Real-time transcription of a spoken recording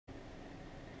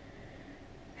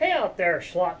out there,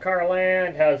 Slot Car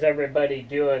Land. How's everybody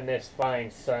doing this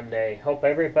fine Sunday? Hope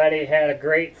everybody had a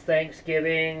great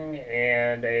Thanksgiving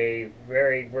and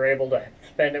were able to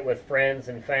spend it with friends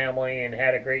and family and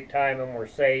had a great time and were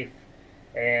safe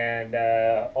and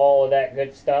all of that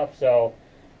good stuff. So,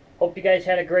 hope you guys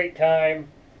had a great time.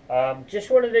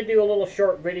 Just wanted to do a little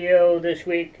short video this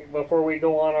week before we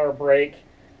go on our break.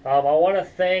 I want to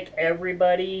thank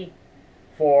everybody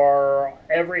for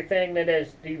everything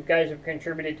you guys have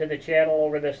contributed to the channel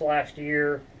over this last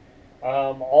year.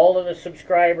 All of the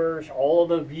subscribers, all of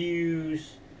the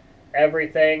views,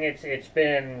 everything. It's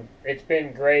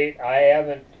been great.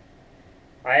 I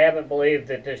haven't believed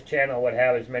that this channel would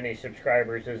have as many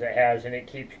subscribers as it has, and it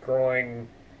keeps growing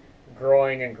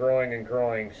and growing and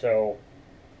growing. So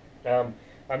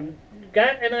I've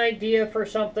got an idea for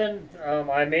something.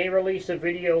 I may release a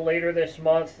video later this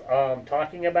month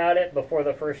talking about it before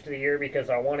the first of the year because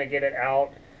I want to get it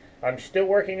out. I'm still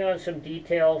working on some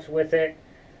details with it,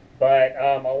 but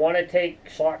I want to take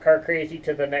Slot Car Crazy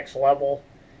to the next level,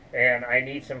 and I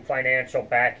need some financial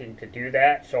backing to do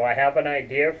that. So I have an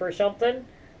idea for something.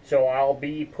 So I'll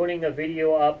be putting a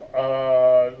video up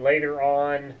later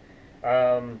on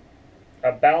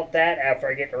about that after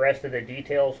I get the rest of the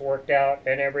details worked out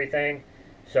and everything.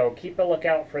 So keep a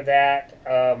lookout for that.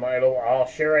 I'll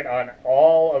share it on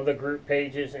all of the group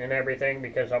pages and everything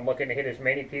because I'm looking to hit as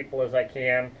many people as I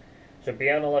can. So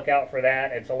be on the lookout for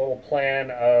that. It's a little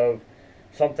plan of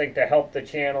something to help the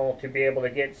channel to be able to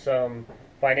get some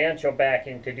financial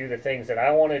backing to do the things that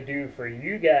I want to do for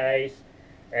you guys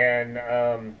and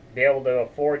be able to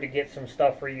afford to get some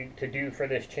stuff for you to do for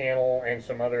this channel and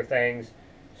some other things.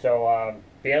 So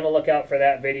be on the lookout for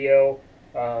that video.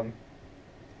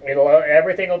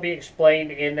 Everything will be explained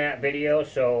in that video,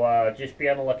 so just be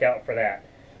on the lookout for that.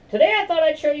 Today I thought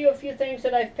I'd show you a few things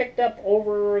that I've picked up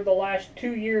over the last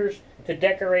 2 years to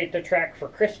decorate the track for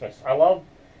Christmas. I love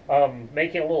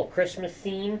making a little Christmas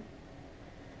scene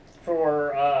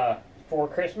for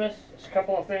Christmas. It's a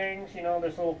couple of things, you know,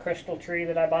 this little crystal tree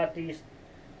that I bought these.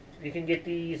 You can get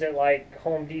these at like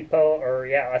Home Depot, or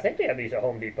yeah, I think they have these at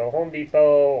Home Depot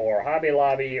or Hobby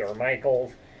Lobby or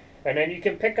Michael's. And then you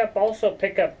can also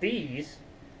pick up these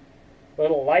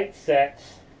little light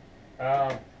sets.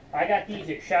 I got these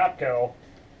at Shopko,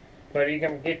 but you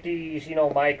can get these, you know,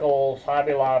 Michael's,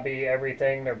 Hobby Lobby,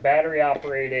 everything. They're battery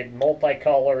operated,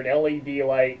 multicolored LED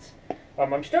lights.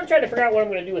 I'm still trying to figure out what I'm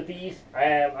going to do with these.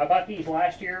 I bought these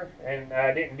last year and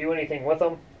I didn't do anything with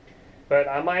them. But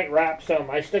I might wrap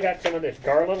some. I still got some of this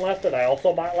garland left that I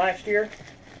also bought last year.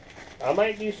 I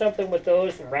might do something with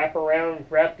those and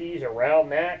wrap these around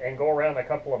that and go around a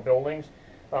couple of buildings.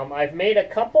 I've made a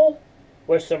couple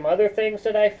with some other things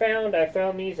that I found. I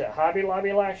found these at Hobby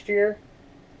Lobby last year.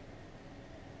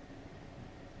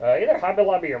 Either Hobby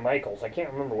Lobby or Michael's. I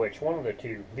can't remember which. One of the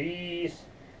two. These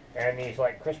and these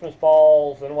like Christmas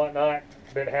balls and whatnot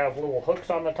that have little hooks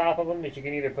on the top of them that you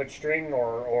can either put string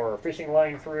or fishing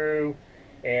line through.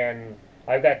 And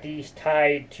I've got these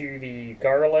tied to the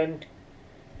garland.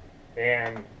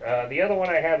 And the other one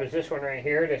I have is this one right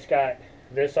here that's got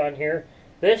this on here.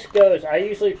 This goes, I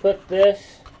usually put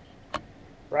this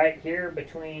right here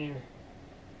between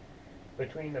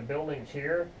the buildings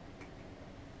here.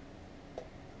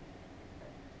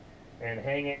 And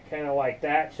hang it kind of like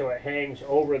that so it hangs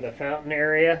over the fountain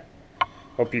area.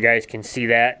 Hope you guys can see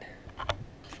that.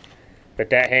 But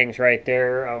that hangs right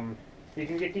there. You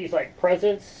can get these like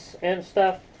presents and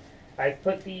stuff. I've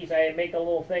put these, I make a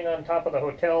little thing on top of the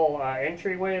hotel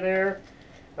entryway there.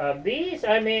 I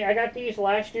got these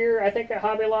last year, I think at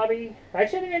Hobby Lobby.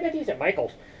 Actually, I think I got these at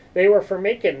Michael's. They were for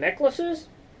making necklaces.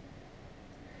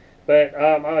 But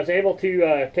I was able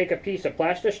to take a piece of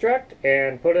Plastistruct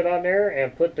and put it on there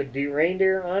and put the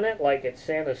reindeer on it like it's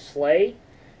Santa's sleigh.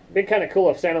 It'd been kind of cool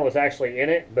if Santa was actually in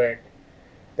it, but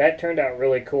that turned out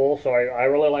really cool. So I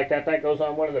really like that. That goes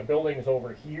on one of the buildings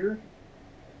over here.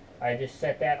 I just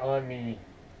set that on the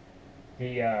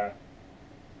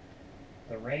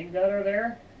rain gutter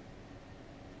there.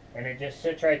 And it just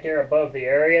sits right there above the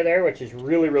area there, which is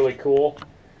really, really cool.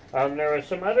 There was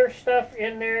some other stuff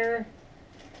in there.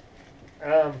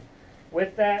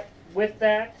 With that,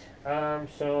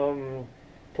 some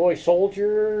toy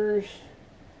soldiers,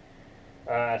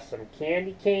 some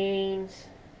candy canes,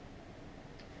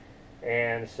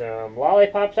 and some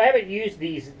lollipops. I haven't used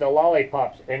the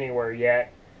lollipops anywhere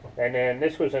yet. And then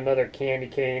this was another candy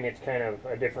cane. It's kind of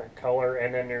a different color.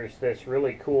 And then there's this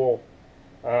really cool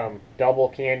double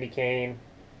candy cane.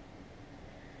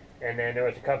 And then there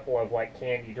was a couple of like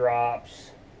candy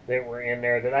drops that were in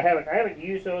there that I haven't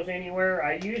used those anywhere.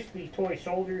 I used these toy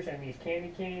soldiers and these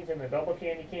candy canes and the double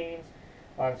candy canes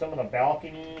on some of the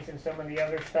balconies and some of the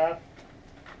other stuff.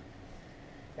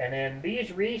 And then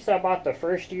these wreaths I bought the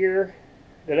first year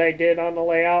that I did on the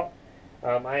layout.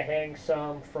 I hang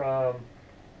some from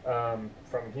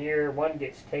here. One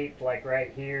gets taped like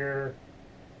right here.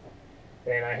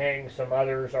 And I hang some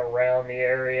others around the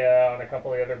area on a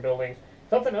couple of the other buildings.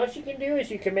 Something else you can do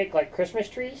is you can make like Christmas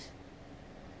trees.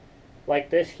 Like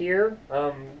this here.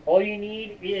 All you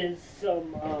need is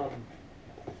some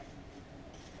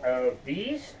of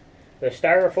these. The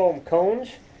styrofoam cones.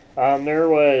 There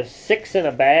was 6 in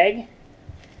a bag.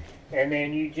 And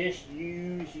then you just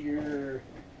use your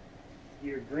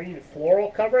green floral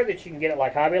cover that you can get at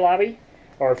like Hobby Lobby.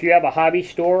 Or if you have a hobby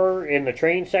store in the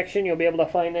train section, you'll be able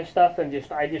to find this stuff. And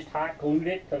I just hot glued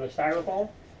it to the styrofoam.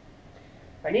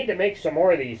 I need to make some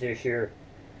more of these this year.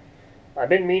 I've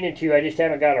been meaning to, I just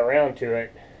haven't got around to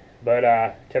it. But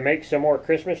to make some more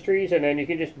Christmas trees, and then you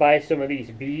can just buy some of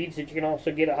these beads that you can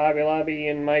also get at Hobby Lobby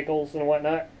and Michael's and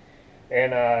whatnot.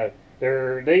 And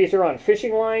these are on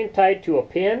fishing line tied to a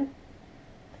pin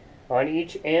on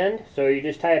each end. So you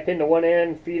just tie a pin to one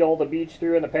end, feed all the beads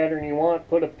through in the pattern you want,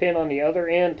 put a pin on the other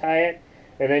end, tie it,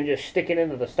 and then just stick it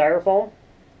into the styrofoam.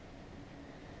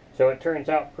 So it turns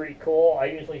out pretty cool. I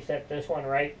usually set this one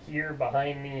right here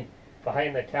behind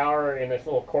the tower in this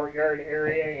little courtyard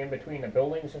area in between the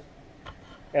buildings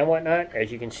and whatnot, as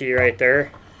you can see right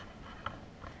there.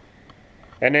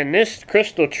 And then this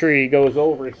crystal tree goes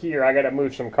over here. I gotta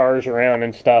move some cars around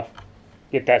and stuff,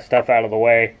 get that stuff out of the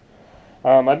way.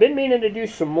 I've been meaning to do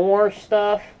some more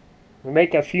stuff,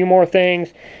 make a few more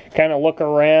things, kind of look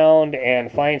around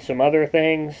and find some other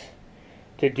things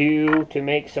to do to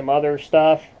make some other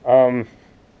stuff.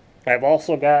 I've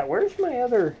also got, where's my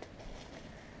other,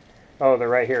 oh, they're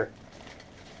right here.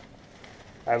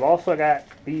 I've also got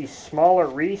these smaller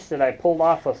wreaths that I pulled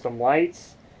off of some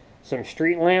lights, some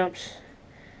street lamps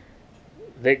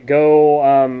that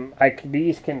go,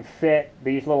 these can fit,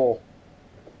 these little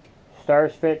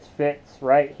stars fits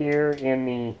right here in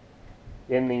the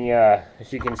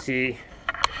as you can see,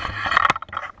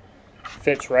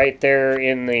 fits right there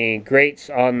in the grates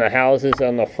on the houses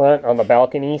on the front, on the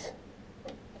balconies.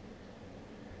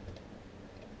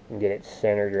 And get it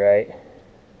centered right.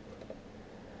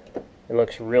 It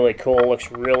looks really cool,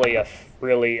 looks really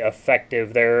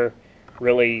effective there.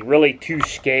 Really to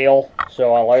scale,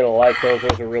 so I like those.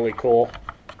 Those are really cool.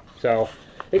 So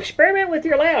experiment with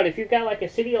your layout. If you've got like a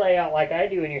city layout like I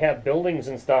do and you have buildings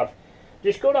and stuff,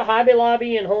 just go to Hobby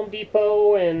Lobby and Home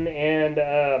Depot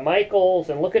and Michael's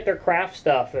and look at their craft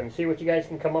stuff and see what you guys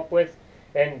can come up with,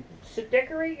 and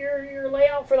decorate your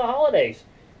layout for the holidays.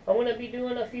 I'm going to be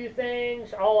doing a few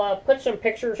things. I'll put some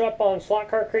pictures up on Slot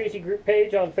Car Crazy group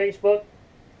page on Facebook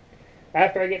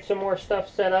after I get some more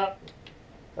stuff set up.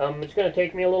 It's going to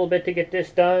take me a little bit to get this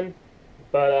done,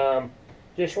 but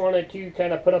just wanted to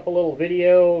kind of put up a little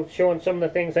video showing some of the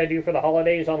things I do for the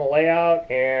holidays on the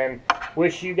layout, and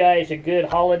wish you guys a good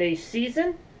holiday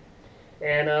season.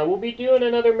 And we'll be doing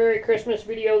another Merry Christmas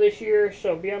video this year,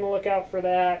 so be on the lookout for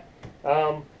that.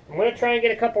 I'm going to try and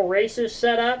get a couple races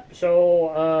set up,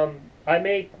 so I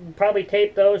may probably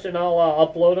tape those and I'll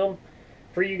upload them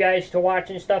for you guys to watch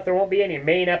and stuff. There won't be any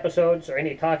main episodes or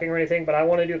any talking or anything, but I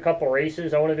want to do a couple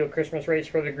races. I want to do a Christmas race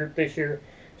for the group this year,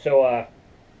 so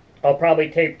I'll probably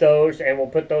tape those and we'll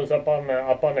put those up on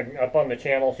the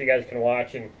channel so you guys can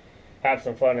watch and have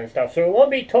some fun and stuff. So it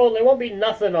won't be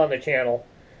nothing on the channel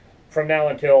from now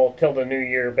until the new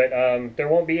year, but there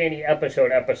won't be any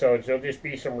episodes. There'll just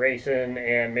be some racing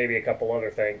and maybe a couple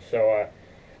other things. So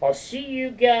I'll see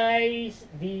you guys.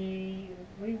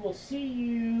 We will see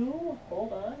you.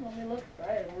 Hold on, let me look.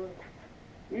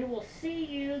 We will see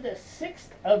you the 6th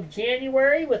of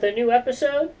January with a new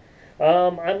episode.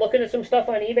 I'm looking at some stuff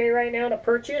on eBay right now to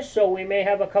purchase, so we may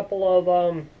have a couple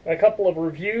of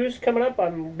reviews coming up.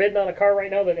 I'm bidding on a car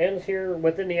right now that ends here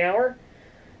within the hour.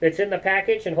 It's in the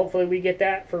package, and hopefully we get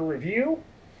that for review.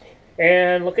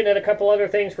 And looking at a couple other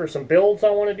things for some builds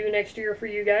I want to do next year for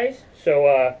you guys.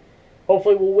 So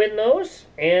hopefully we'll win those,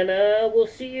 and we'll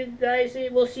see you guys.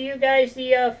 We'll see you guys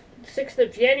the 6th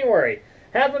of January.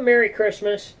 Have a Merry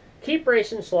Christmas. Keep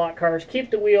racing slot cars. Keep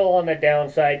the wheel on the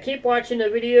downside. Keep watching the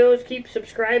videos. Keep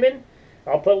subscribing.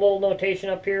 I'll put a little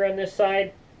notation up here on this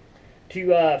side for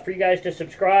you guys to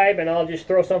subscribe, and I'll just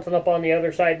throw something up on the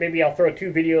other side. Maybe I'll throw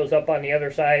 2 videos up on the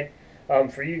other side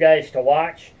for you guys to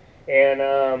watch. And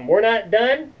we're not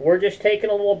done. We're just taking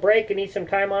a little break and need some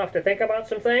time off to think about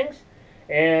some things,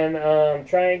 and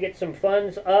try and get some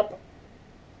funds up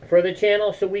for the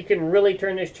channel so we can really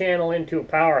turn this channel into a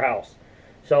powerhouse.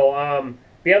 So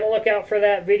be on the lookout for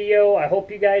that video. I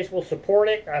hope you guys will support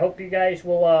it. I hope you guys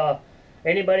will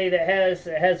Anybody that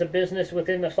has a business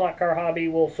within the slot car hobby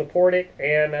will support it,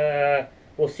 and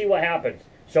we'll see what happens.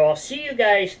 So I'll see you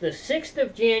guys the 6th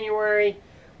of January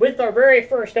with our very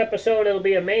first episode. It'll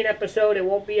be a main episode. It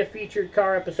won't be a featured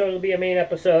car episode. It'll be a main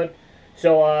episode.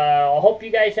 So I hope you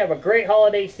guys have a great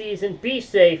holiday season. Be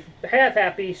safe, have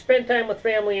happy, spend time with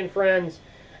family and friends,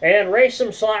 and race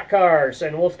some slot cars.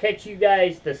 And we'll catch you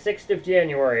guys the 6th of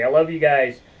January. I love you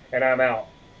guys, and I'm out.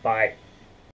 Bye.